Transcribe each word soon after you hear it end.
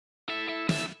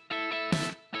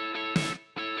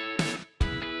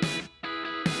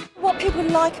people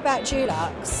like about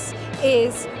Dulux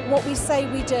is what we say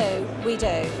we do, we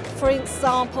do. For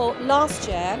example, last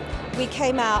year we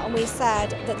came out and we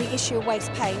said that the issue of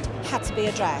waste paint had to be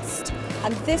addressed.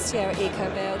 And this year at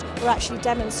Ecobuild, we're actually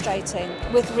demonstrating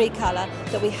with Recolor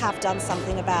that we have done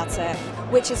something about it,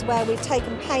 which is where we've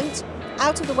taken paint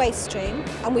out of the waste stream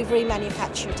and we've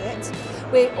remanufactured it.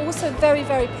 We're also very,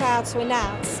 very proud to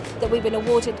announce that we've been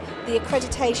awarded the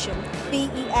accreditation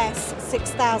BES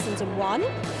 6001,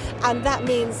 and that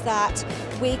means that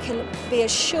we can be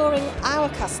assuring our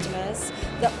customers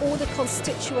that all the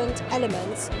constituent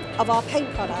elements of our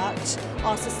paint product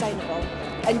are sustainable.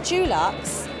 And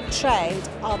Dulux Trade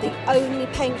are the only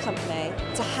paint company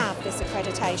to have this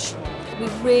accreditation. We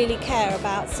really care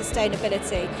about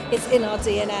sustainability. It's in our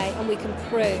DNA and we can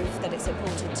prove that it's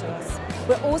important to us.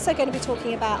 We're also going to be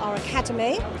talking about our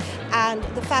academy and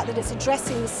the fact that it's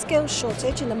addressing the skills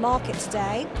shortage in the market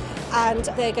today, and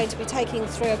they're going to be taking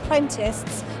through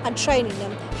apprentices and training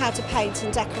them how to paint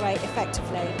and decorate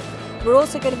effectively. We're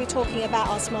also going to be talking about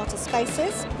our smarter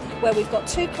spaces, where we've got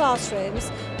 2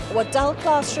 classrooms, a dull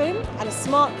classroom and a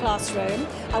smart classroom,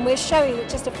 and we're showing that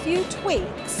just a few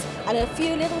tweaks and a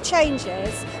few little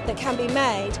changes that can be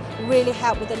made really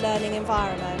help with the learning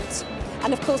environment.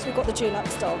 And of course we've got the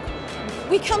Dulux dog.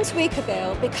 We come to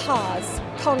Ecobuild because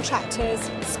contractors,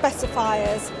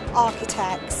 specifiers,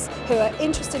 architects who are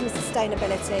interested in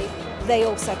sustainability, they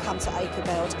also come to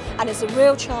Ecobuild, and it's a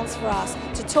real chance for us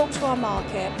to talk to our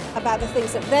market about the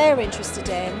things that they're interested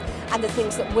in and the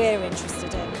things that we're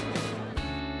interested in.